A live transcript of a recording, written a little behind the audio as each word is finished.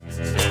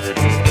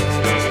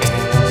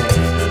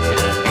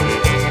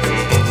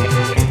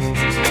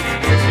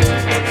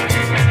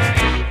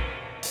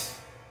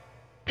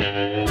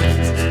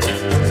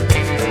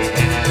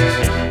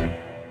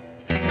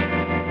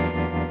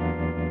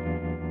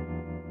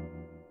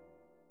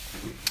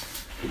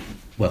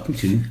Welcome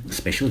to a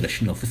special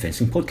edition of the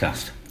Fencing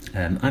Podcast.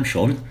 I'm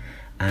Sean,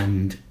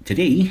 and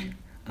today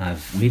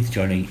I've made the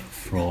journey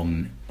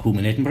from home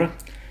in Edinburgh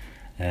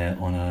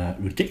on a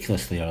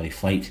ridiculously early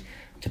flight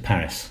to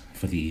Paris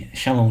for the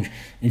Challenge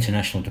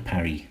International de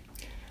Paris,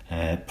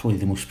 probably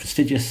the most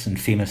prestigious and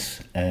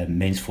famous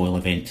men's foil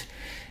event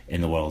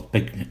in the world.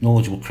 Big,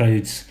 knowledgeable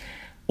crowds,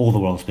 all the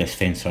world's best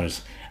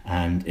fencers,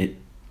 and it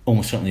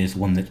almost certainly is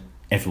one that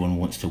everyone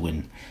wants to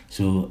win.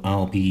 So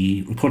I'll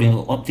be recording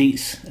little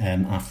updates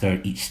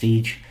after each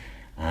stage,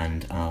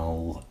 and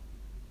I'll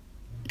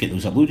get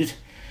those uploaded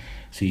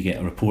so you get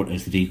a report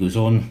as the day goes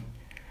on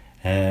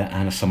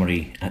and a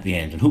summary at the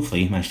end, and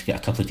hopefully manage to get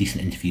a couple of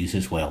decent interviews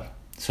as well.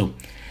 So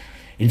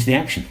into the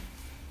action.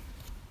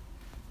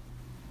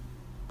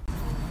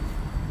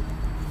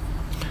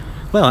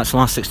 Well, that's the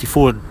last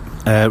 64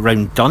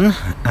 round done,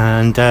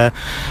 and a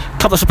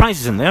couple of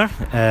surprises in there.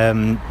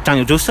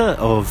 Daniel Dosa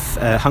of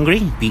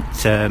Hungary beat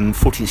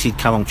 14th seed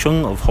Kalong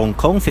Chung of Hong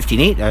Kong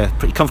 15-8, a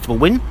pretty comfortable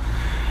win.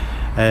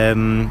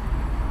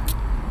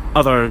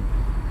 Other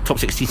top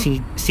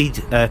 16 seed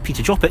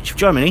Peter Jopic of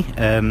Germany,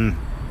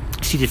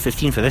 seeded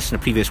 15 for this and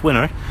a previous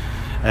winner,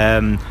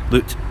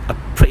 looked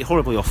pretty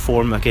horribly off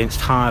form against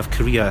Ha of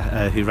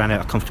Korea, who ran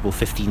out a comfortable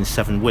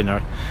 15-7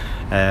 winner.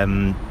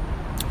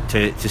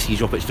 To see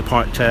Jopic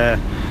depart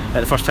at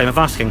the first time of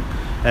asking.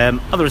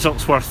 Other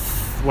results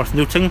worth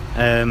noting: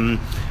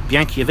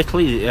 Bianchi of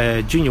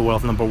Italy, junior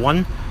world number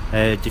 1,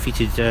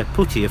 defeated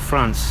Poti of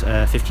France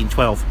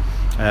 15-12.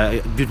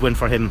 A good win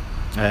for him,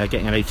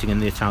 getting an outing in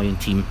the Italian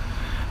team.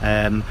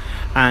 And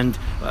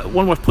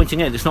one worth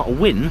pointing out that's not a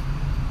win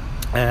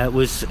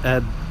was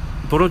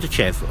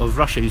Borodachev of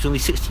Russia, who's only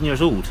 16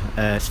 years old,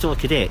 still a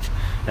cadet,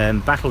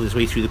 battled his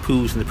way through the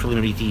pools and the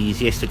preliminary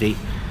Ds yesterday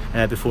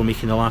before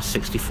making the last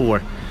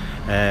 64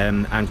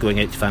 and going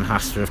out to Van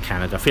Haster of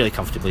Canada fairly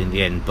comfortably in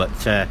the end, but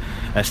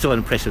still an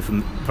impressive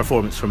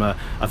performance from a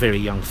very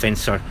young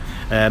fencer.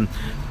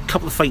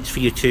 Couple of fights for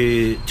you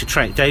to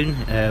track down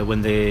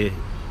when the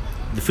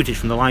footage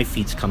from the live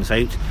feeds comes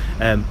out,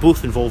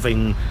 both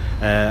involving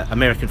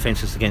American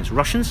fencers against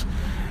Russians,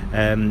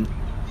 and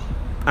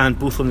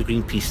both on the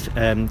green piste.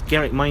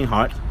 Gerrit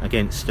Meinhardt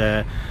against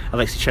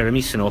Alexei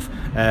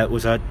Cheremisinov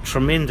was a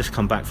tremendous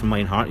comeback from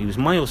Meinhardt. He was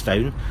miles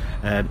down,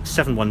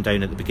 7-1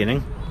 down at the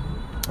beginning.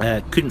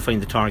 Couldn't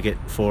find the target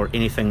for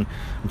anything,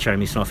 and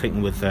Cheremisinov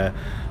hitting with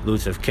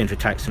loads of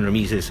counterattacks and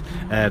remises,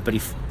 but he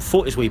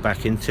fought his way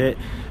back into it,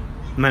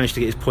 managed to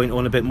get his point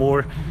on a bit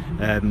more,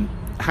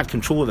 had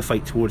control of the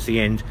fight towards the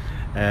end,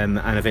 and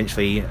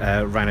eventually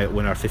ran out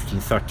winner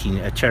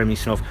 15-13.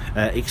 Cheremisinov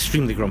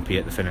extremely grumpy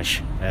at the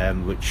finish,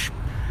 which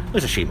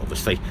was a shame,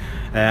 obviously.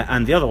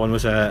 And the other one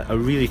was a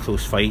really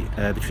close fight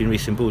between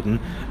Racing Boden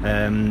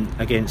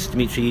against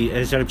Dmitry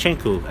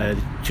Zerebchenko,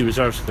 the two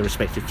reserves for the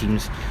respective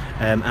teams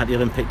at the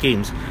Olympic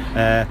Games.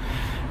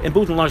 And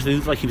Boden largely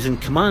looked like he was in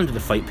command of the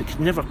fight, but could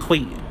never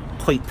quite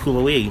pull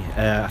away.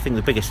 I think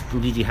the biggest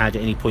lead he had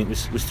at any point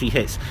was 3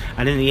 hits,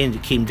 and in the end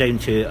it came down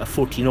to a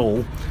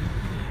 14-all.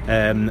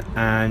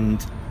 And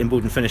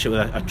Imboden finished it with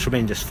a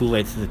tremendous full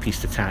length of the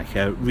piste attack,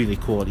 really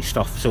quality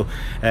stuff. So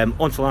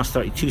on to the last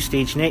 32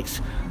 stage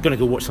next. I'm going to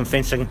go watch some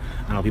fencing,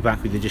 and I'll be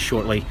back with you just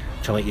shortly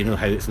to let you know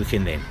how it's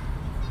looking then.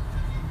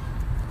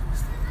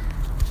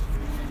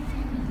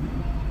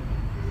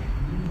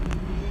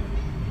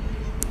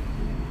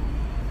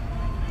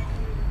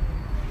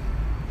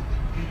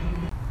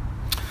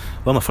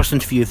 Well, my first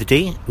interview of the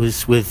day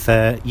was with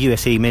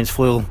USA men's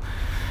foil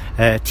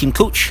team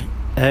coach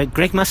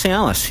Greg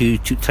Macialis, who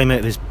took time out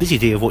of his busy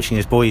day of watching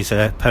his boys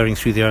powering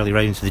through the early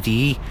rounds of the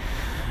DE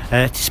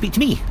to speak to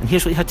me, and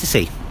here's what he had to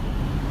say.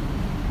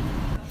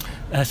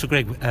 So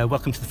Greg,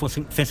 welcome to the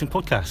Fencing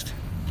Podcast.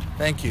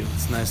 Thank you,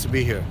 it's nice to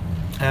be here.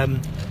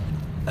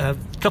 A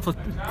couple of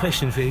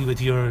questions really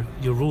with your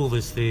role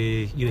as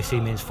the USA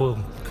men's foil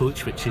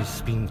coach, which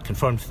has been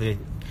confirmed for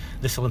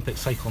this Olympic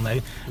cycle now.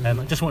 I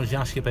just wanted to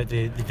ask you about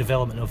the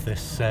development of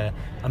this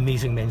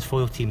amazing men's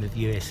foil team that the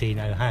USA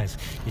now has.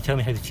 Can you tell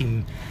me how the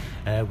team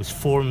was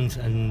formed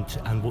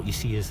and what you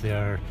see as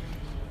their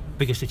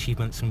biggest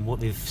achievements and what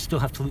they still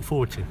have to look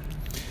forward to?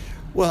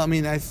 Well, I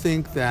mean, I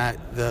think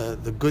that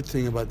the good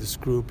thing about this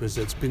group is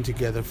it's been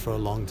together for a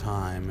long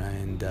time,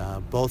 and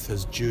both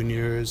as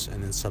juniors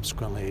and then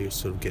subsequently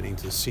sort of getting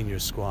to the senior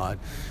squad.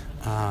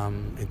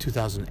 In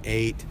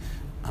 2008,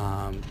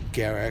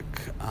 Garrick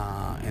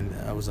and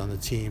I was on the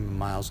team.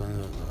 Miles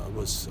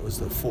was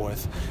the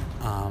fourth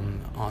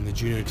on the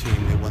junior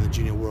team. They won the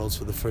Junior Worlds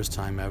for the first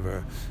time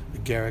ever.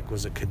 Garrick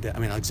was a cadet. I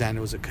mean,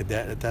 Alexander was a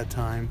cadet at that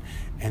time,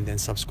 and then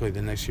subsequently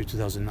the next year,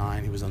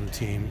 2009, he was on the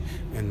team.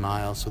 And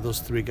Miles. So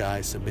those three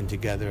guys have been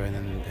together. And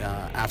then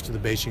after the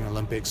Beijing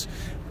Olympics,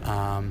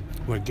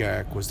 where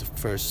Garrick was the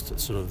first,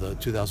 sort of the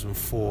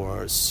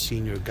 2004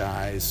 senior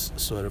guys,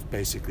 sort of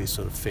basically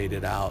sort of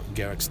faded out.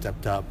 Garrick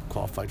stepped up,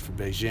 qualified for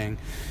Beijing,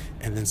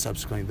 and then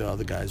subsequently the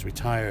other guys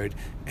retired,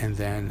 and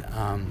then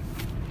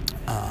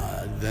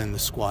the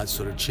squad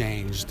sort of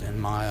changed, and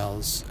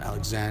Miles,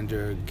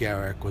 Alexander,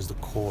 Garrick was the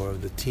core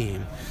of the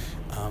team.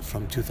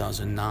 from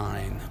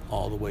 2009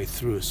 all the way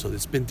through. So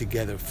it's been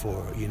together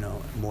for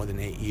more than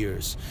 8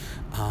 years.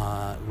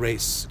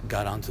 Race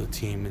got onto the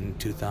team in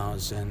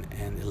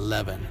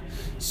 2011.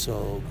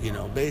 So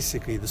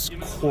basically this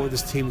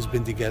team has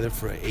been together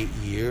for 8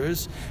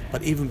 years.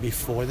 But even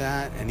before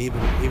that, and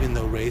even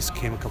though Race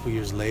came a couple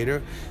years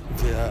later,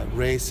 the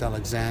Race,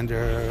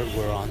 Alexander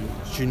were on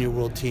junior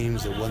world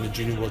teams that won the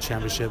junior world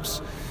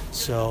championships.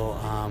 So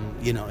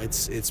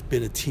it's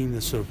been a team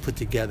that's sort of put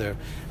together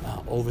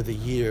over the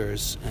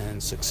years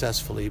and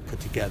successfully put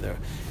together.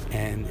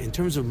 And in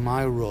terms of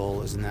my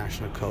role as a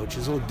national coach,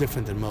 it's a little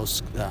different than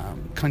most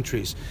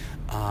countries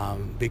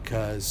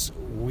because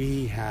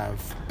we're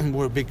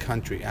a big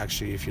country.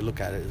 Actually, if you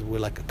look at it, we're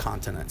like a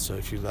continent. So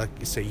if you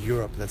say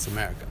Europe, that's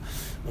America.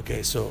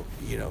 Okay, so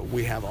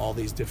we have all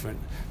these different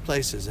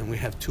places, and we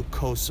have two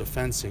coasts of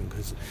fencing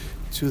because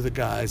two of the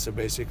guys are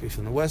basically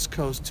from the West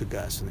Coast, two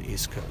guys from the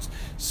East Coast.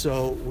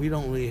 So we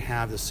don't really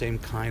have the same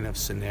kind of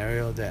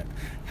scenario that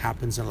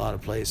happens in a lot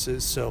of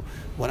places. So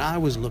what I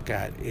always look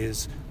at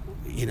is,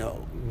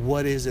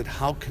 what is it?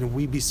 How can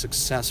we be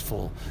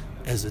successful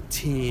as a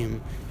team,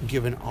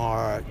 given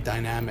our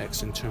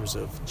dynamics in terms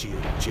of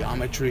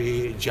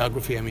geography,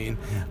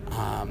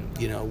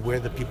 where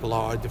the people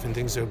are, different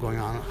things that are going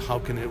on, how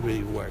can it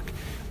really work?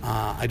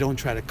 I don't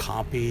try to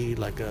copy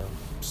like a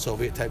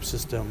Soviet type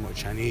system or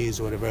Chinese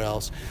or whatever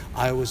else.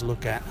 I always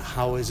look at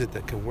how is it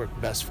that can work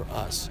best for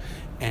us.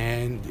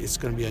 And it's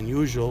going to be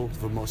unusual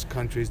for most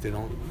countries. They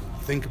don't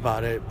think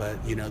about it,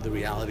 but the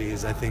reality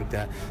is I think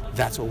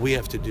that's what we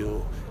have to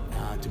do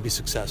to be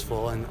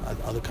successful, and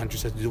other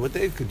countries have to do what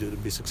they could do to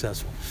be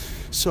successful.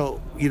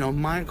 So,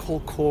 my whole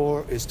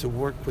core is to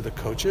work with the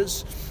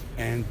coaches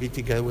and be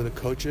together with the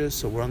coaches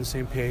so we're on the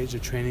same page, the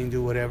training,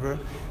 do whatever.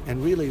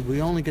 And really,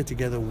 we only get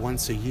together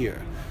once a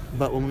year.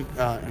 But when we,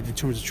 in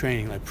terms of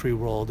training, like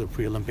pre-world or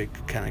pre-Olympic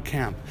kind of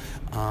camp,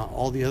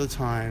 all the other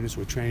times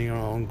we're training our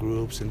own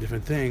groups and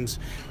different things.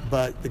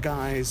 But the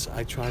guys,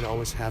 I try to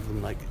always have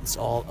them like, it's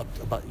all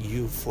about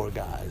you four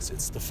guys.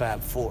 It's the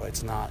Fab Four.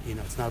 It's not,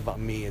 it's not about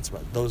me. It's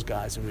about those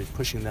guys and really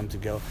pushing them to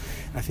go.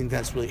 And I think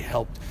that's really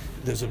helped.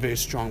 There's a very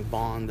strong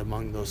bond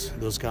among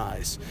those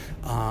guys.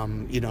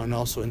 And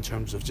also in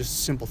terms of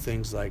just simple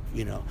things like,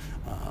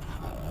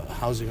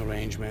 housing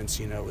arrangements.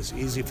 It was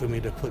easy for me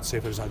to put, say,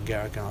 for example,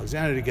 Garrick and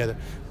Alexander together,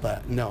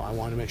 but no, I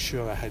wanted to make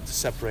sure I had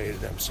separated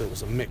them so it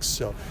was a mix.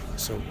 So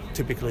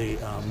typically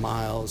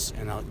Miles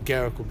and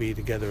Garrick will be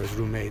together as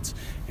roommates,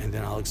 and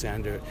then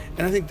Alexander.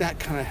 And I think that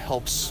kind of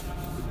helps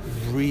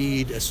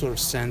breed a sort of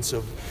sense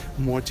of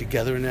more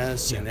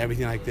togetherness and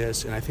everything like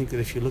this. And I think that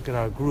if you look at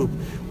our group,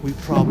 we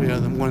probably are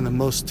one of the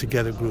most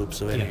together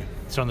groups of any. It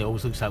certainly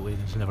always looks that way.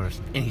 There's never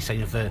any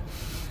sign of the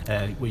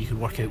where you could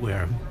work out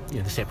where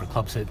the separate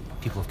clubs that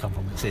people have come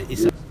from.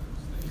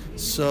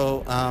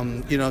 So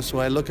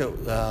I look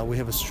at we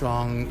have a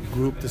strong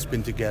group that's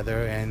been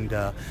together, and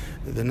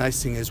the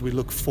nice thing is we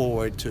look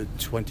forward to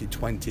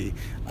 2020.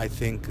 I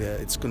think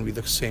it's going to be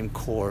the same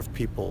core of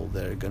people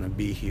that are going to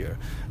be here.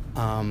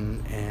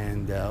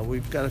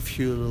 We've got a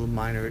few little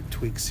minor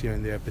tweaks here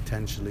and there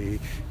potentially.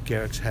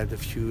 Garrick's had a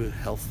few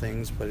health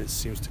things, but it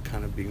seems to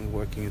kind of be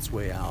working its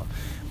way out.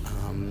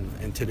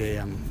 And today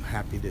I'm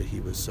happy that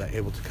he was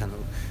able to kind of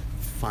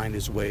find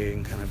his way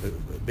in kind of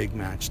a big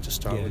match to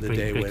start with the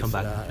day with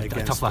against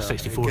a tough last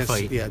 64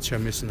 fight. Yeah,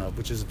 Chermisnov,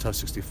 which is a tough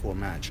 64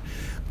 match.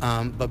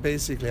 But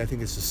basically, I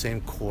think it's the same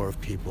core of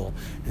people,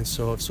 and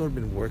so I've sort of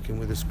been working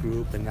with this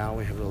group, and now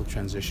we have a little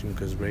transition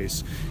because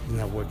Race is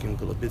now working with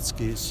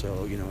Golubitsky,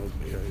 so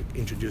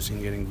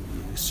getting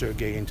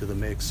Sergey into the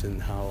mix, and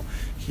how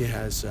he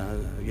has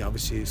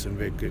obviously some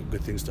very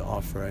good things to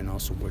offer, and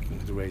also working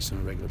with the Race on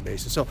a regular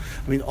basis. So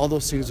I mean, all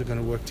those things are going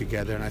to work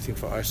together, and I think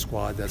for our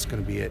squad, that's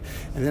going to be it.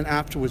 And then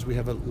afterwards, we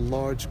have a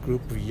large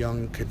group of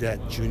young cadet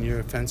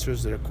junior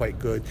fencers that are quite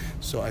good.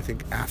 So I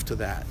think after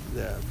that,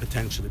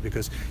 potentially,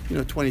 because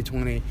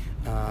 2020,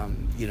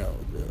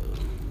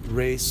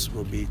 Race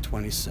will be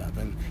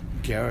 27.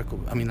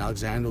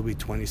 Alexander will be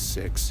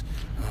 26.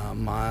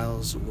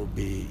 Miles will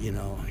be,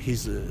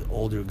 he's the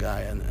older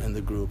guy in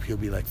the group. He'll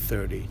be like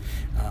 30.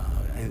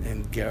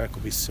 And Garrick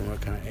will be similar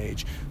kind of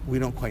age. We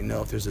don't quite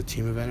know if there's a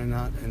team event or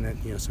not. And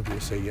then, some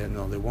people say,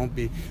 no, there won't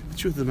be. The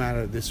truth of the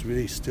matter, this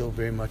really is still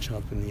very much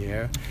up in the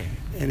air. Okay.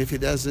 And if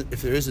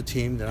there is a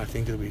team, then I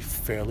think it'll be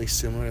fairly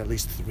similar. At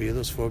least 3 of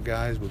those 4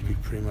 guys would be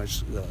pretty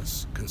much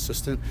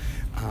consistent.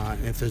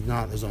 And if there's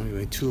not, there's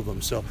only 2 of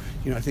them. So,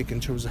 I think in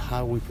terms of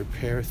how we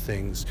prepare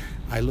things,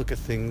 I look at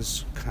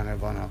things kind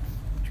of on a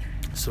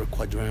sort of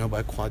quadrennial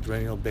by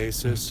quadrennial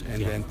basis,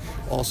 and then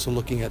also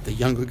looking at the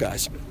younger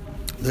guys.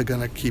 They're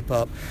going to keep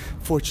up.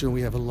 Fortunately,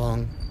 we have a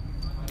long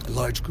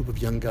large group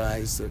of young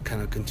guys that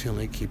kind of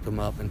continually keep them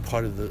up, and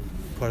part of the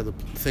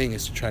thing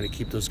is to try to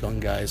keep those young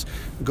guys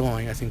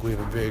going. I think we have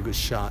a very good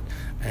shot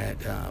at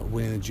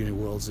winning the Junior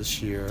Worlds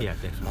this year. Yeah,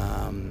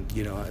 definitely.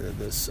 You know, at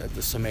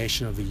the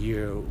summation of the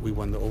year, we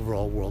won the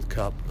overall World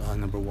Cup,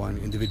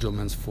 #1 individual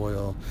men's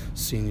foil,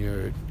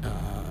 senior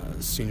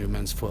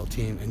men's foil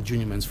team, and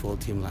junior men's foil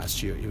team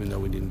last year. Even though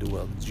we didn't do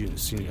well at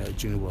the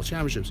junior World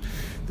Championships,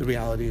 the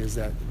reality is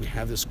that we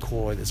have this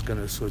core that's going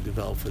to sort of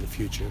develop for the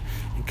future,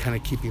 and kind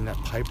of keeping that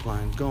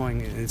pipeline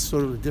going. And it's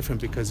sort of different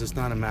because it's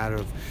not a matter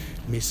of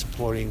me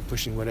supporting,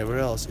 pushing, whatever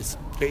else. It's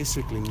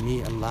basically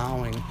me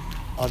allowing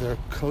other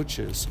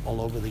coaches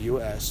all over the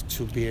U.S.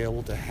 to be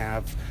able to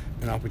have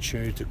an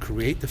opportunity to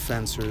create the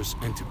fencers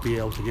and to be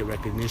able to get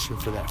recognition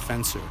for that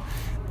fencer.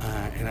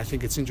 And I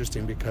think it's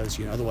interesting because,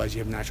 you know, otherwise you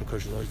have natural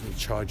coaches always in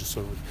charge of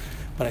sort of,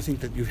 but I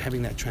think that you're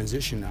having that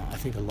transition now. I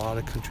think a lot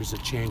of countries are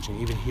changing.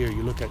 Even here,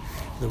 you look at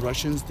the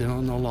Russians, they're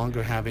no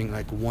longer having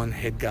like one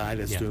head guy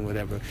that's doing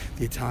whatever.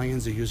 The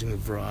Italians are using a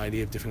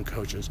variety of different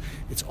coaches.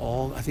 It's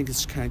all, I think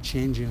it's kind of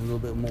changing a little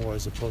bit more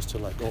as opposed to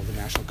like, oh, the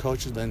national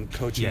coaches, then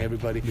coaching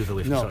everybody.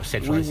 No,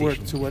 sort of we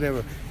work to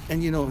whatever.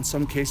 And, you know, in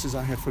some cases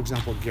I have, for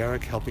example,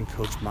 Garrick helping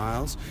coach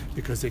Miles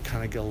because they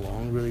kind of get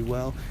along really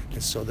well.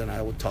 And so then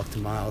I would talk to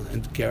Miles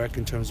and Garrick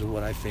in terms of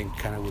what I think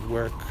kind of would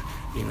work,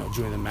 you know,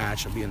 during the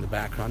match. I'll be in the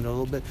background a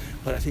little bit,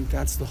 but I think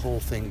that's the whole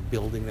thing,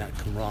 building that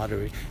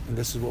camaraderie, and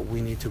this is what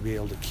we need to be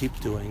able to keep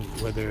doing,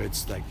 whether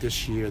it's like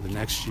this year, the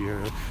next year,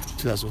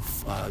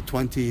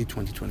 2020,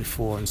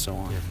 2024, and so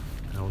on.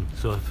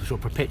 So a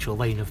perpetual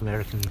line of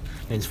American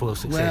men's foil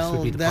success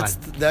would be the plan.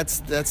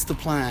 That's the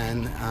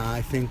plan.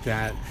 I think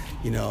that,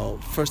 you know,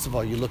 first of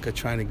all, you look at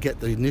trying to get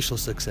the initial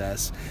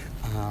success,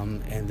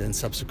 and then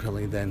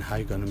subsequently, then how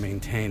you're going to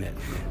maintain it.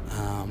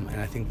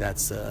 And I think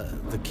that's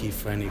the key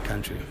for any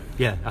country.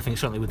 Yeah, I think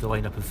certainly with the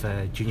lineup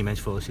of junior men's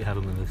foils, you have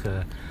them with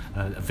a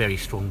very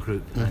strong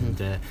group, and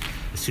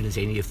as soon as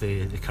any of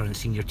the current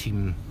senior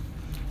team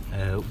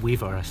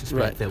waver, I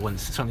suspect that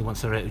once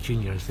they're out of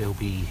juniors, they'll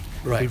be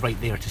right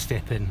there to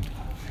step in.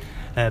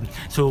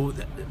 So,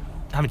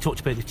 having talked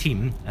about the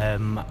team,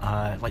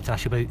 I'd like to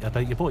ask you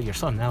about your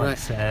son,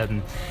 Alex.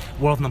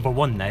 World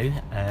 #1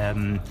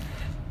 now,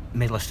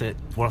 medalist at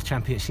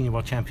Senior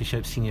World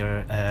Championships,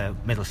 senior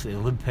medalist at the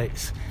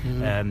Olympics.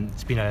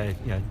 It's been a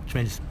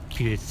tremendous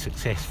period of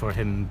success for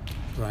him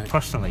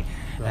personally.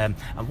 And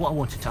what I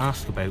wanted to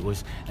ask about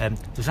was,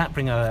 does that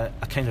bring a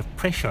kind of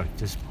pressure?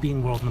 Does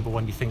being world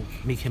 #1, you think,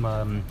 make him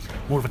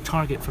more of a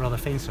target for other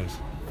fencers?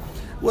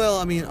 Well,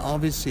 I mean,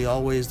 obviously,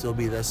 always there'll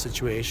be that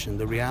situation.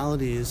 The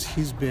reality is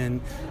he's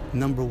been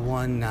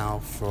 #1 now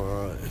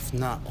for, if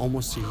not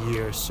almost a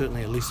year,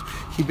 certainly at least.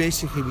 He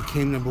basically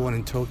became #1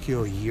 in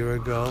Tokyo a year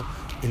ago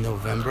in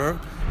November.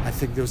 I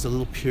think there was a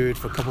little period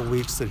for a couple of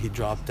weeks that he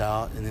dropped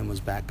out and then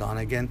was back on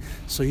again.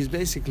 So he's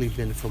basically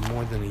been for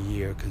more than a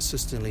year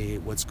consistently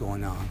what's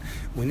going on.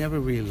 We never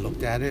really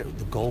looked at it.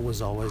 The goal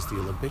was always the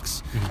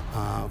Olympics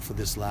for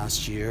this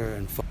last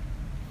year.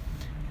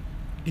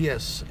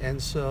 Yes,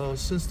 and so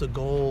since the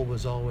goal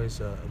was always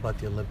about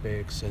the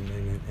Olympics, and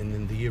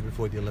then the year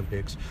before the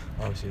Olympics,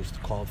 obviously it was to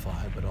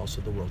qualify, but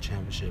also the World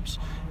Championships,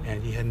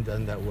 and he hadn't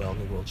done that well in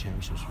the World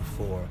Championships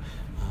before.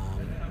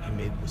 He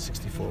made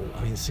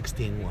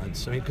 16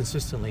 once. I mean,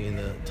 consistently in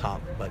the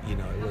top, but you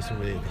know, it wasn't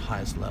really at the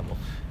highest level,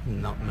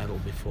 not medal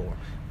before.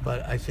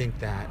 But I think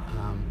that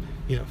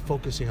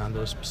focusing on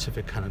those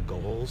specific kind of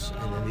goals,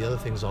 and then the other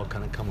things all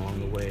kind of come along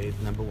the way.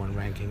 The #1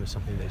 ranking is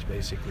something that's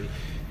basically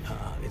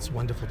it's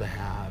wonderful to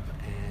have,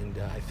 and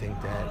I think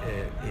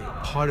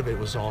that part of it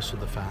was also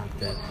the fact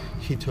that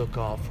he took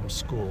off from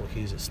school.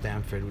 He's at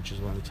Stanford, which is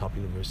one of the top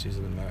universities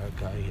in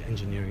America,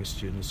 engineering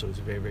student, so it's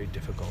very, very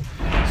difficult.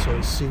 So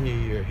his senior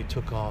year, he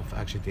took off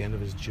actually at the end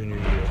of his junior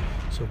year.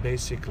 So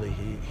basically,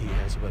 he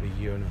has about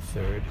a year and a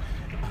third.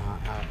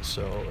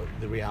 So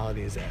the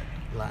reality is that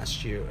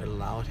last year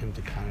allowed him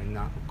to kind of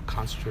not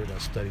concentrate on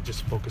study,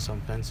 just focus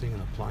on fencing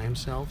and apply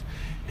himself,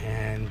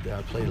 and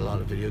played a lot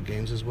of video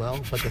games as well,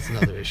 but that's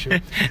another issue.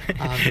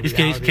 It's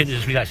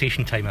his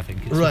relaxation time, I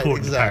think. It's important,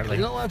 exactly. Apparently.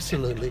 No,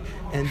 absolutely.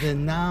 And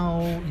then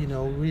now,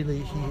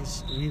 really,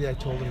 I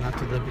told him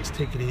after the Olympics,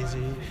 take it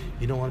easy.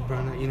 You don't want to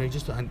burn it.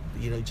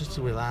 Just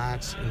to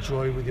relax,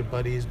 enjoy with your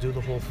buddies, do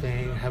the whole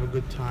thing, have a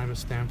good time at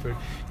Stanford.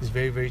 It's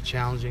very, very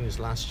challenging. His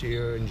last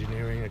year,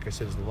 engineering, like I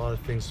said, there's a lot of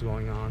things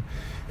going on,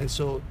 and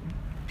so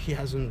he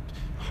hasn't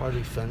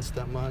hardly fenced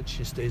that much.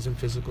 He stays in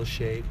physical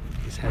shape.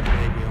 He's had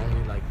maybe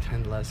only like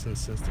 10 lessons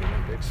since the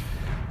Olympics.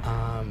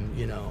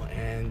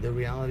 And the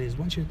reality is,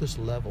 once you're at this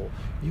level,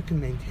 you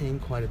can maintain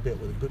quite a bit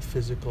with a good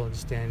physical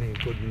understanding,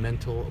 a good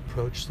mental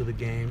approach to the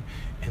game,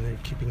 and then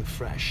keeping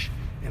fresh.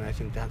 And I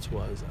think that's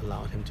what has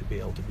allowed him to be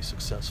able to be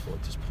successful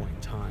at this point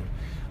in time.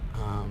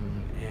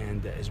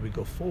 And as we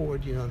go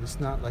forward, it's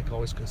not like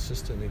always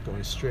consistent and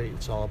going straight.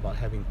 It's all about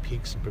having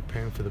peaks and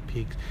preparing for the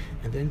peaks,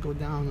 and then go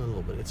down a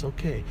little bit. It's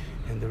okay.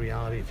 And the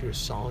reality, if you're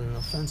solid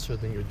enough fencer,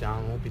 then your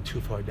down won't be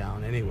too far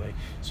down anyway.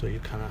 So you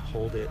kind of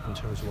hold it in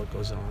terms of what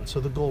goes on. So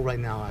the goal right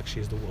now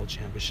actually is the World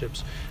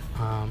Championships.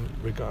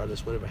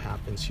 Regardless, whatever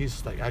happens,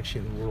 he's like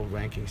actually in the world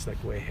rankings,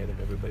 like way ahead of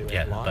everybody by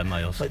a lot. By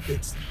miles. But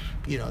it's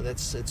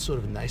it's sort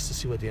of nice to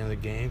see what at the end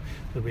of the game.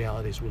 The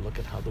reality is we look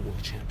at how the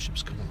World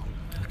Championships come along.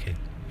 Okay.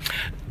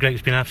 Greg,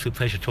 it's been an absolute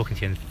pleasure talking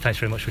to you, and thanks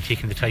very much for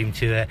taking the time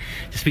to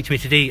speak to me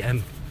today.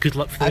 Good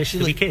luck for the rest of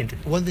the weekend.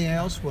 One thing I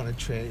also want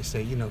to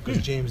say,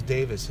 because James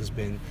Davis has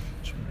been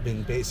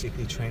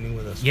basically training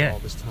with us for all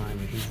this time,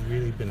 and he's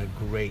really been a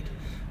great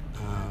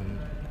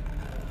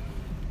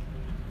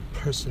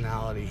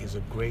personality. He's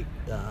a great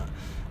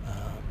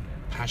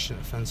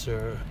passionate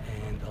fencer,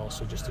 and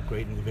also just a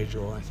great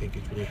individual. I think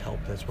it's really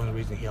helped. That's one of the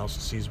reasons he also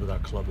sees with our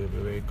club we have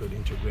a very good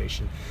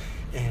integration.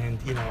 And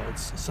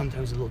it's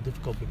sometimes a little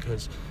difficult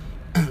because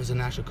as a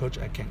national coach,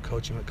 I can't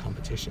coach him at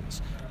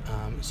competitions.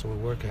 So we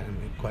work at him.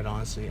 And quite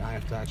honestly,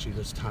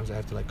 there's times I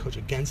have to coach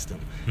against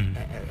him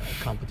at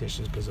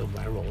competitions because of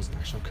my role as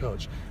national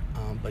coach.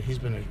 But he's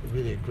been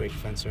really a great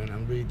fencer, and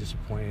I'm really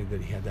disappointed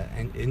that he had that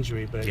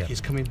injury. But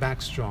he's coming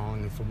back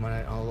strong, and from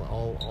what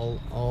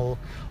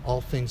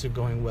all things are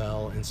going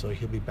well, and so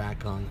he'll be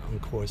back on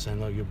course. I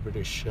know you're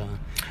British.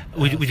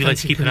 Would you like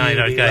to keep an eye on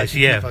our guys?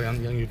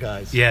 On your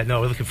guys. Yeah,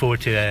 no, we're looking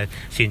forward to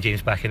seeing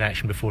James back in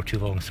action before too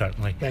long,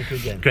 certainly. Thank you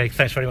again. Greg,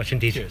 thanks very much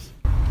indeed. Cheers.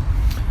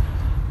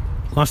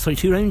 Last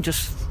 32 round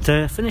just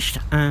finished,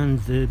 and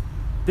the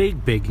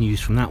big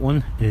news from that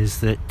one is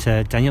that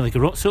Daniele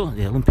Garozzo,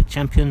 the Olympic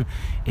champion,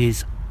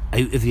 is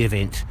out of the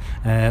event,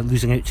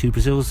 losing out to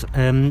Brazil's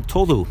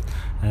Toldo,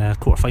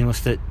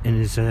 quarter-finalist in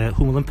his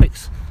home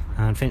Olympics,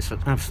 and fenced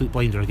an absolute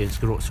blinder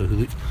against Garozzo, who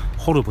looked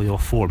horribly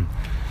off form.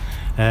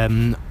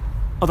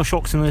 Other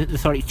shocks in the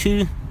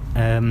 32,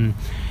 young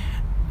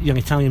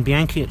Italian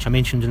Bianchi, which I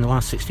mentioned in the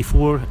last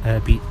 64,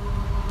 beat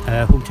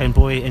hometown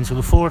boy Enzo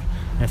Lafort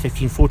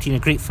 15-14, a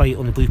great fight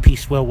on the blue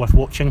piece, well worth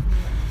watching.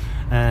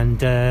 And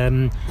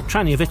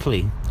Trani of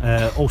Italy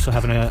also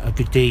having a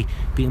good day,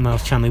 beating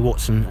Miles Chamley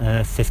Watson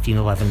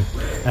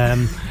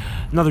 15-11.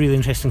 Another really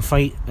interesting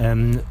fight,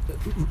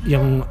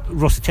 young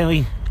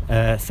Rossitelli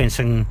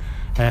fencing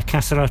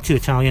Cassara, two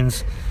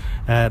Italians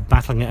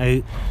battling it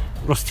out.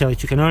 Rossitelli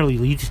took an early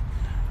lead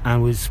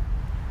and was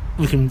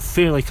looking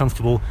fairly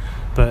comfortable,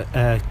 but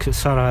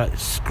Cassara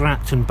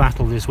scrapped and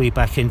battled his way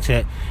back into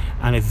it,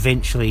 and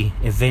eventually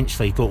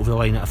got over the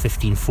line at a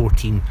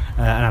 15-14.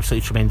 An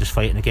absolutely tremendous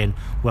fight, and again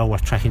well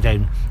worth tracking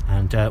down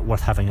and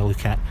worth having a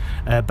look at.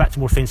 Back to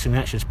more fencing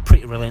action. It's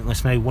pretty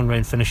relentless now. One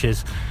round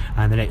finishes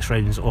and the next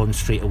round's on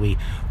straight away.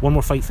 One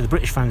more fight for the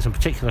British fans in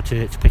particular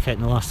to pick out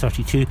in the last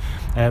 32.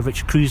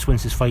 Richard Cruz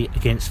wins his fight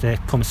against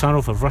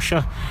Komisarov of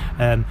Russia,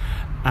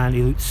 and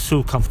he looked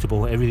so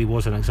comfortable. It really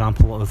was an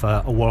example of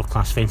a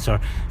world-class fencer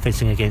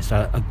fencing against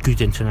a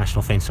good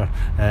international fencer.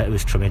 It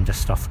was tremendous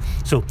stuff.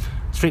 So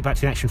straight back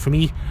to the action for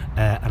me,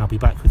 and I'll be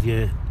back with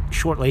you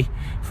shortly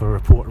for a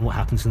report on what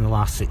happens in the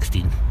last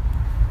 16.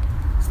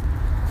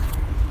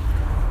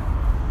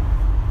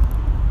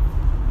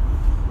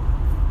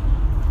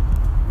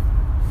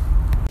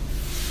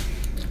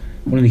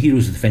 One of the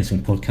heroes of the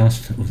fencing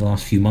podcast over the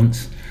last few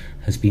months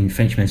has been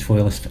French men's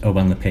foilist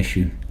Erwan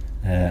Lepechu,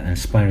 an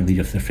aspiring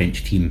leader for the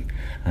French team,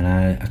 and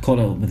I caught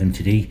up with him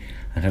today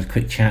and had a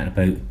quick chat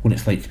about what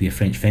it's like to be a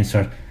French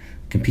fencer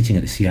competing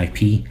at the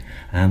CIP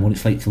and what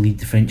it's like to lead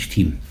the French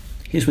team.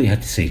 Here's what he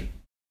had to say.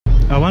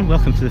 Erwan,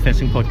 welcome to the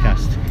fencing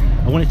podcast.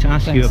 I wanted to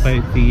ask you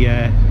about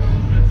the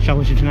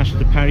Challenge International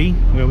de Paris,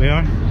 where we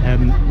are.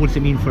 What does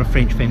it mean for a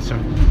French fencer?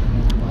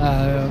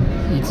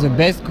 It's the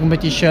best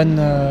competition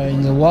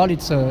in the world.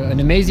 It's an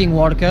amazing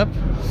World Cup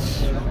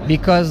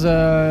because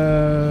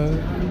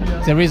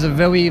there is a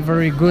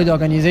very good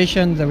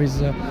organization. There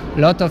is a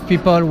lot of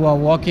people who are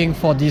working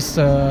for this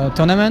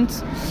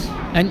tournament,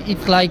 and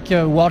it's like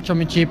a World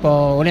Championship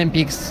or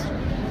Olympics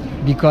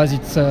because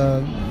it's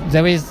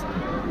there is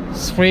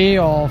 3,000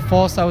 or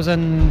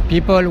 4,000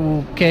 people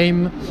who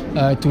came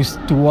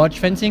to watch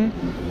fencing.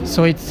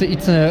 So it's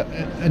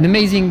an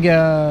amazing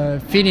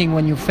feeling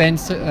when you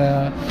fence in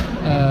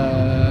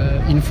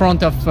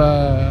front of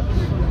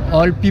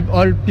all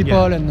people,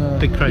 and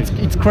big crowd.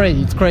 It's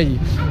crazy.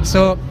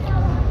 So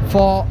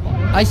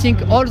I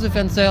think all the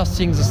fencers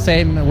think the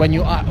same. When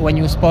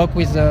you spoke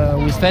with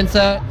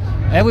fencer,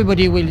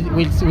 everybody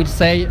will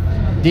say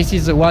this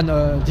is the one.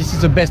 This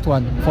is the best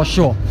one for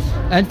sure.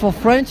 And for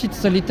French,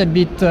 it's a little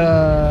bit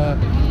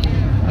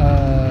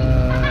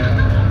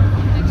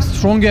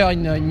stronger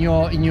in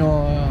your.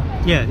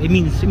 Yeah, it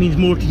means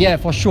more. Yeah,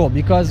 for sure,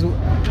 because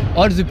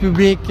all the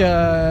public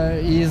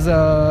is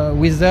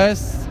with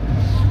us,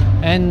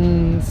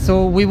 and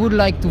so we would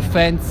like to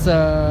fence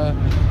a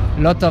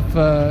lot of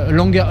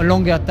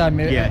longer time.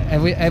 Yeah.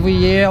 Every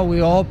year we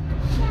hope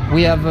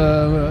we have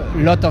a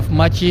lot of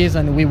matches,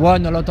 and we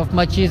won a lot of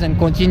matches and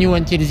continue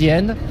until the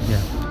end.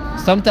 Yeah.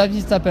 Sometimes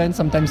it happens,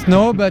 sometimes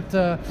no, but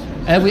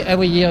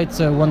every year it's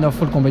a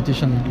wonderful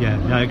competition. Yeah,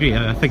 I agree.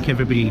 I think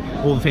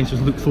all the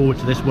fencers look forward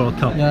to this World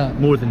Cup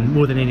more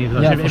than any of the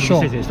others. Yeah, Everybody for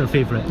sure. says it's their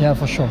favourite. Yeah,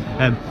 for sure.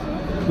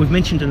 We've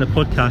mentioned in the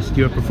podcast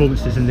your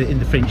performances in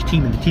the French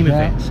team and the team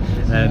events.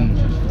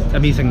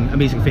 Amazing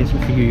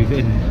fencing for you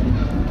in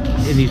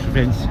these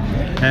events.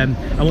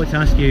 I want to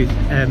ask you,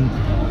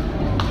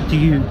 do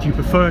you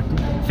prefer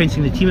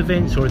fencing the team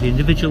events or the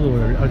individual,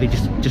 or are they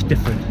just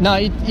different? No,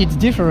 it's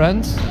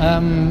different.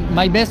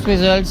 My best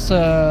results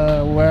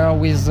were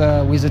with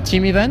the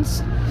team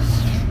events,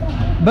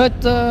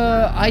 but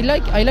I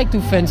like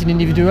to fence in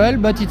individual,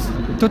 but it's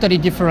totally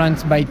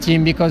different by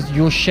team because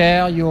you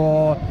share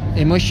your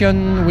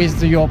emotion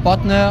with your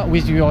partner,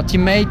 with your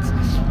teammate,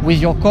 with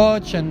your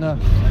coach, and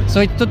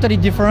so it's totally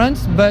different.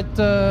 But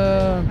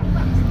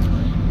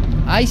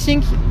I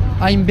think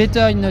I'm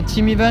better in a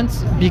team event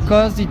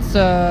because it's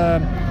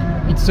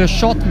a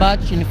short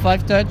match in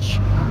 5 touch.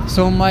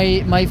 So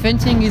my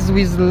fencing is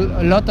with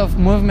a lot of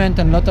movement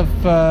and a lot of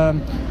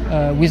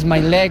with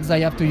my legs. I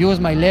have to use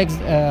my legs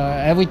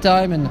every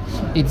time, and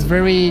it's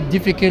very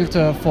difficult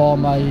for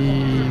my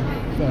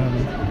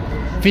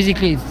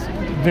physically. It's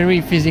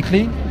very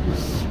physically.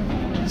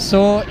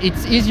 So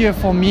it's easier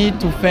for me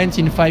to fence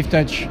in 5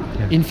 touch.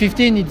 Yeah. In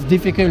 15, it's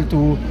difficult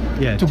to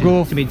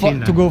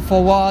go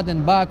forward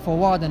and back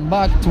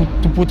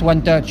to put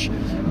 1 touch.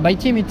 By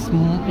team,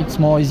 it's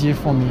more easier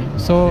for me.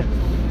 So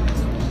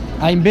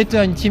I'm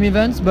better in team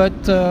events, but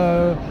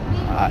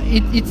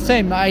it's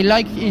same. I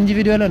like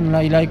individual and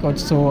I like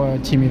also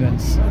team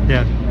events.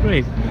 Yeah,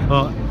 great.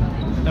 Well,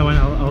 Owen,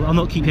 I'll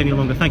not keep you any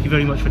longer. Thank you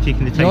very much for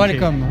taking the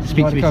time to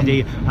speak to me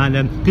today,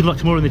 and good luck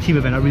tomorrow in the team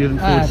event. I really look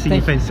forward to seeing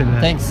you fencing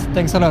there.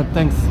 Thanks a lot.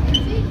 Thanks.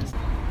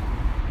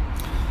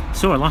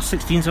 So our last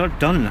 16s are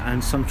done,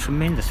 and some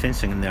tremendous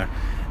fencing in there.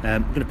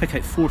 I'm going to pick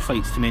out 4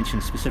 fights to mention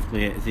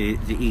specifically the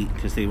 8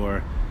 because they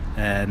were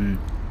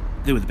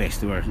the best.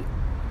 They were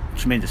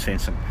tremendous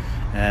fencing.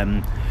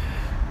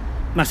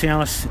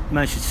 Massialis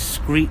managed to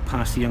scrape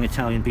past the young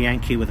Italian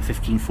Bianchi with a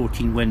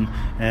 15-14 win.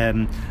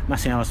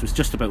 Massialis was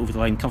just about over the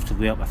line,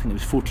 comfortably up. I think it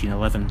was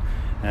 14-11.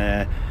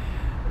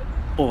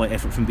 All out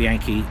effort from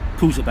Bianchi,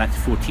 pulls it back to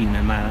 14,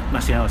 and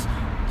Massialis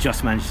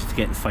just manages to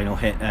get the final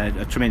hit.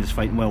 A tremendous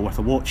fight and well worth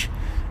a watch.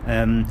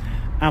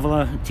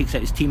 Avila takes out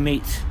his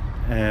teammate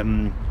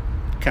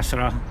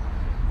Cassara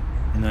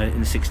in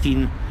the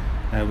 16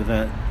 with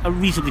a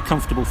reasonably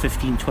comfortable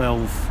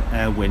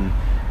 15-12 win.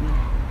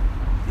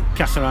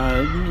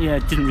 Cassara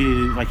didn't really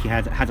look like he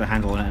had a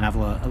handle on it, and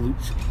Avila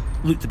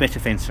looked the better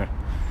fencer.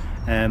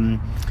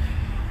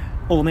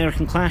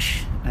 All-American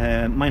clash,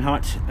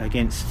 Meinhardt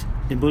against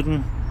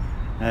Imboden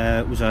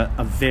was a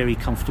very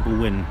comfortable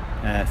win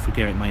for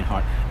Gerrit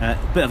Meinhardt.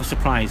 Bit of a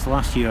surprise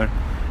last year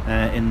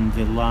in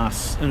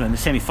the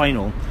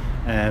semi-final.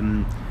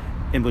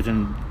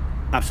 Imboden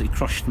absolutely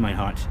crushed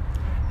Meinhardt,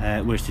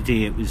 whereas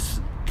today it was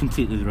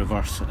completely the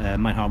reverse.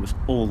 Meinhardt was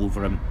all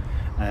over him,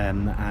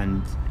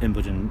 and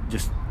Imboden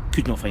just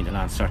could not find an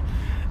answer.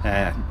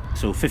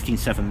 So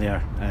 15-7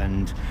 there.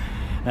 And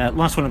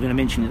last one I'm going to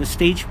mention at this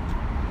stage,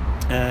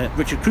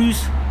 Richard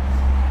Cruz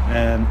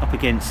up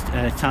against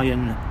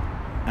Italian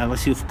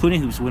Alessio Falcone,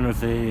 who was the winner of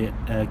the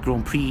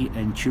Grand Prix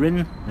in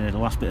Turin, the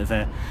last bit of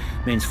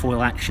men's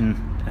foil action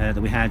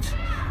that we had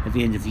at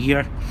the end of the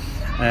year.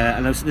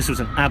 And this was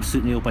an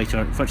absolute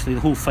nail-biter. Virtually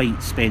the whole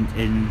fight spent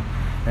in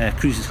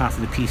Cruz's half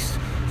of the piece,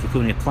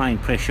 Falcone applying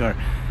pressure,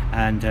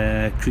 and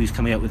Cruz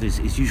coming out with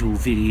his usual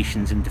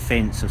variations in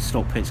defence of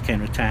stop hits,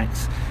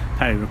 counter-attacks,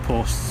 parry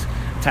ripostes,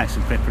 attacks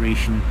in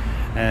preparation.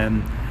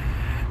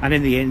 And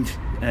in the end,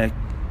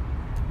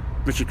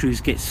 Richard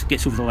Cruz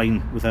gets over the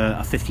line with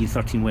a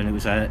 15-13 win. It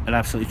was an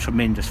absolutely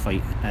tremendous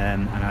fight,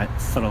 and I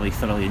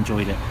thoroughly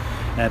enjoyed it.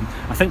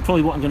 I think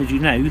probably what I'm going to do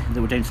now that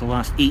we're down to the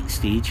last 8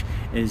 stage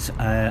is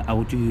I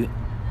will do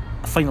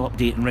a final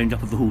update and round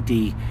up of the whole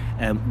day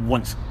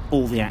once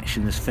all the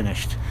action is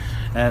finished.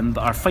 But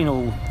our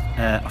final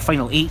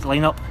 8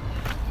 lineup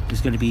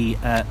is going to be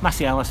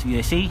Massialis of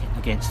USA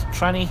against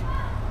Trani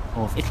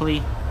of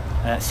Italy,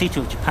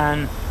 Sato of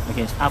Japan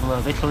against Avila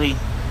of Italy,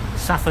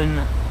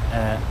 Safin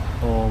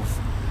of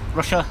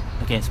Russia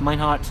against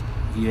Meinhardt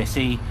of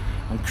USA,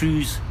 and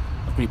Cruz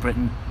of Great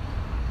Britain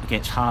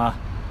against Ha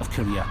of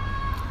Korea.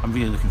 I'm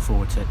really looking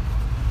forward to it.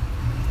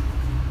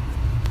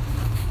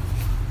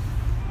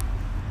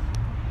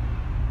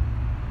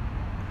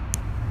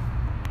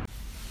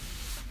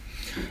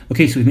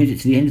 Okay, so we've made it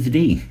to the end of the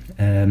day.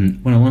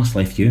 When I last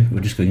left you, we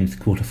were just going into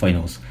the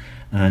quarterfinals,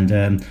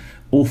 and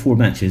all 4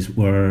 matches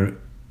were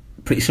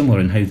pretty similar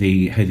in how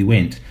they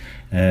went.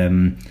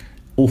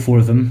 All 4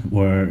 of them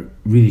were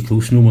really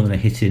close, no more than a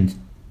hit in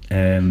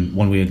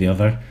one way or the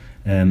other,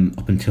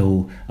 up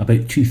until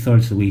about 2/3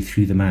 of the way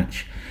through the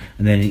match,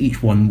 and then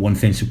each one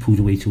fencer pulled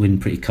away to win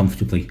pretty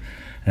comfortably.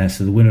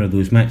 So the winner of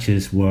those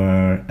matches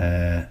were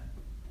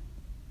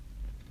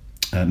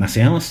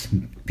Massialis,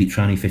 beat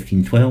Trani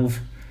 15-12.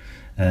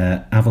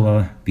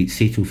 Avila beat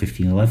Sato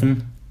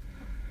 15-11.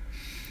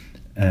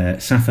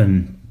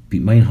 Safin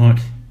beat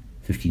Meinhardt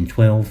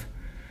 15-12,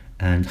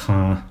 and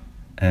Ha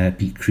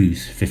beat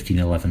Cruz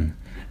 15-11.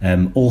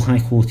 All high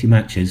quality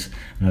matches,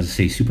 and as I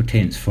say, super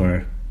tense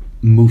for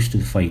most of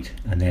the fight,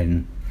 and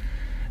then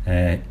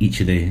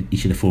each of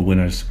the four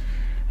winners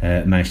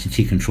managed to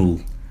take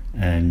control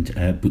and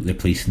book their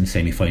place in the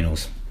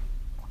semi-finals.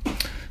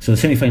 So the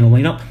semi-final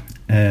lineup: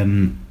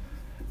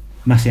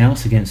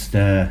 Macialis against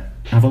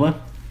Avila,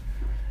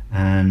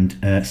 and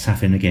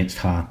Safin against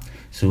Ha.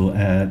 So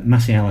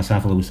Macialis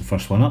Avila was the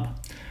first one up,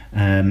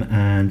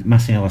 and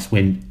Macialis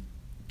went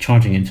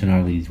charging into an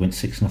early lead, went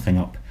 6-0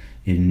 up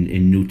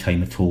in no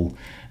time at all.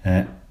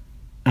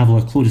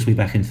 Avila clawed his way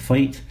back into the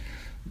fight,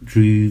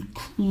 drew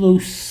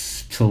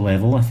close to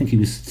level. I think he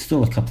was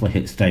still a couple of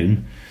hits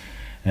down,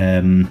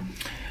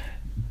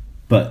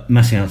 but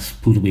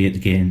Macialis pulled away at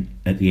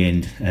the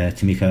end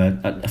to make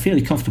a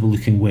fairly comfortable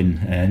looking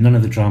win. None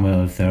of the drama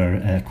of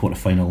their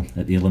quarter-final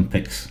at the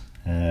Olympics,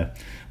 where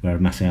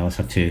Macialis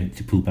had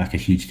to pull back a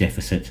huge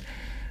deficit.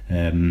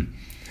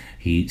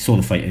 He saw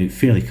the fight out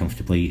fairly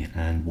comfortably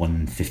and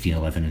won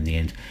 15-11 in the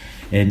end.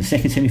 In the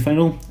second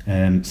semi-final,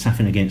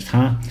 Safin against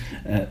Ha,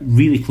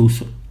 really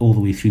close all the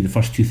way through the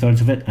first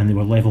 2/3 of it, and they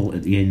were level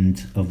at the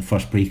end of the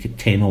first break at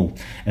 10-all,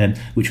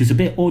 which was a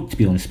bit odd, to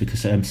be honest,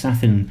 because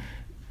Safin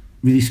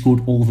really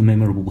scored all the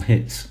memorable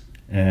hits.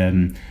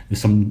 There's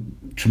some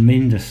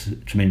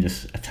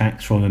tremendous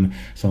attacks from him,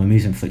 some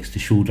amazing flicks to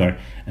shoulder,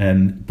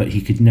 but he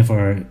could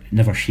never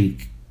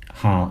shake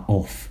Ha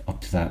off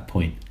up to that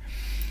point.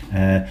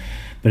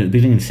 But at the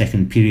beginning of the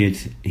second period,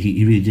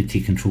 he really did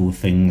take control of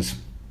things,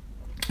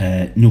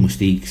 no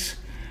mistakes,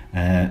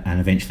 and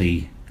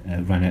eventually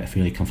ran out a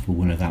fairly comfortable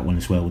winner of that one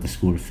as well, with a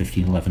score of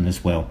 15-11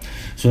 as well.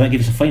 So that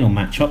gives us a final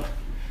matchup,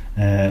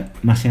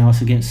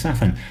 Macialis against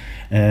Safin.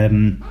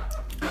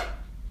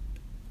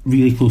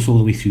 Really close all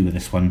the way through with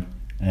this one.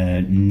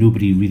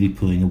 Nobody really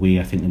pulling away.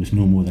 I think there was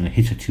no more than a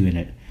hit or two in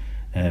it,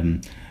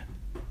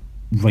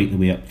 right the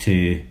way up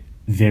to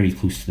very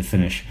close to the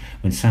finish,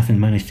 when Safin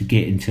managed to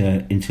get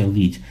into a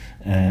lead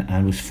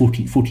and was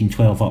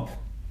 14-12 up.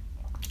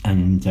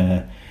 And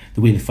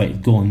the way the fight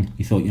had gone,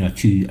 you thought, a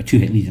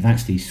two-hit lead at that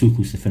stage, so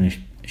close to the finish,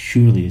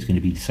 surely is going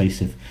to be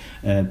decisive.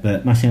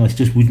 But Macialis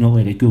just would not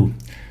let it go.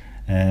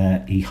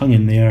 He hung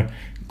in there,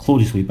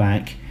 clawed his way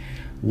back,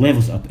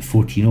 levels it up at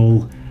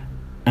 14-all,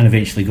 and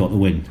eventually got the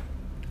win.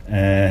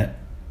 A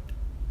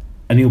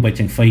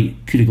nail-biting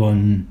fight, could have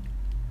gone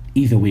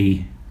either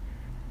way,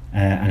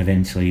 and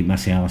eventually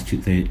Macialis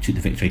took the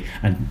victory,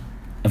 and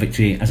a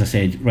victory, as I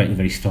said right at the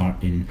very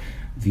start, in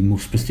the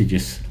most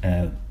prestigious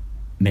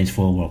men's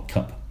foil World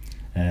Cup.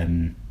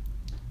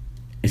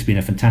 It's been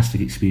a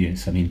fantastic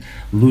experience. I mean,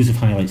 loads of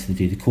highlights of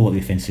the day. The quality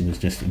of fencing was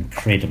just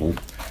incredible.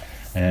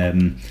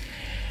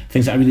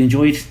 Things that I really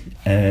enjoyed: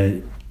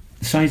 the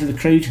size of the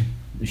crowd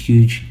was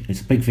huge.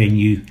 It's a big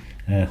venue,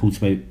 holds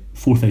about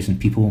 4,000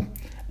 people,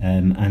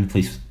 and the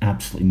place was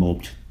absolutely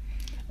mobbed.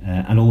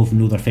 And all of them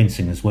know their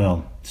fencing as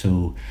well.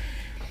 So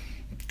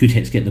good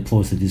hits get the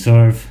applause they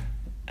deserve.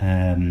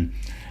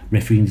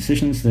 Refereeing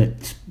decisions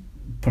that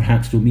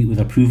perhaps don't meet with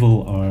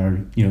approval are,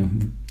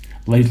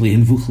 loudly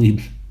and vocally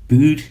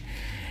booed,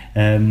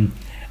 and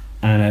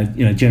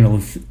a general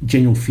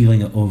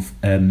feeling of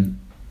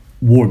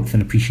warmth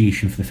and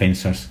appreciation for the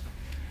fencers.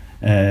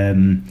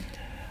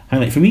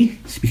 Highlight for me,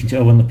 speaking to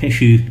Erwan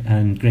Lepescu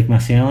and Greg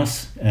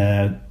Macialis.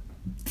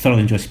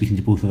 Thoroughly enjoyed speaking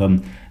to both of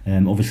them.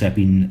 Obviously, I've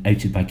been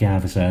outed by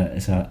Gav as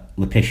a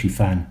Lepescu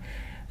fan,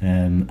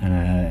 and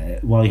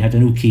while he had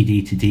an okay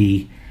day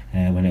today,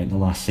 went out in the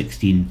last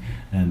 16,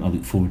 I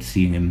look forward to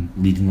seeing him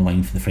leading the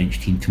line for the French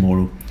team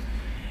tomorrow.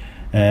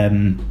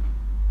 And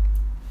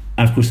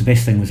of course, the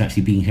best thing was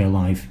actually being here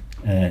live.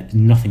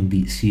 Nothing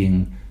beats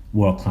seeing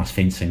world-class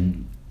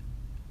fencing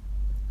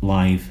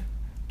live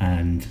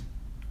and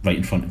right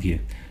in front of you.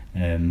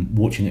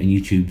 Watching it on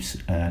YouTube's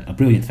a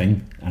brilliant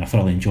thing, and I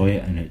thoroughly enjoy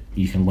it, and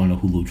you can learn a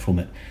whole load from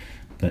it,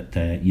 but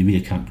you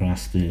really can't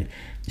grasp the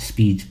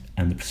speed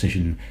and the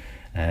precision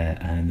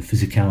and the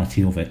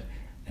physicality of it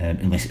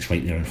unless it's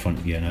right there in front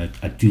of you, and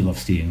I do love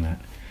seeing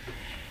that.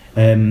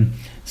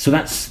 So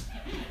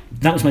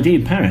that was my day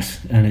in Paris,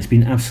 and it's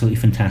been absolutely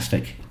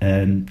fantastic.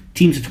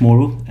 Teams are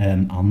tomorrow.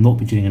 I'll not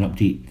be doing an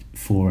update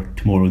for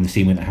tomorrow in the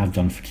same way that I have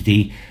done for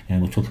today,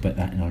 and we'll talk about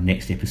that in our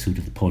next episode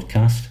of the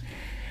podcast.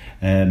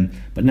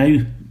 But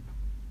now,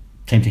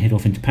 time to head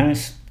off into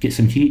Paris, get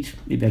some to eat,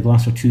 maybe a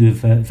glass or two of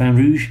Vin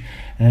Rouge,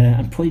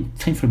 and probably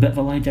time for a bit of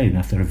a lie down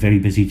after a very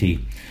busy day.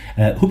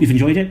 Hope you've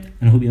enjoyed it,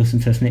 and I hope you listen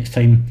to us next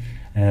time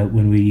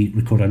when we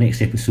record our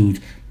next episode,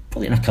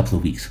 probably in a couple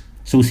of weeks.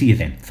 So we'll see you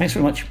then. Thanks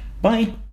very much. Bye.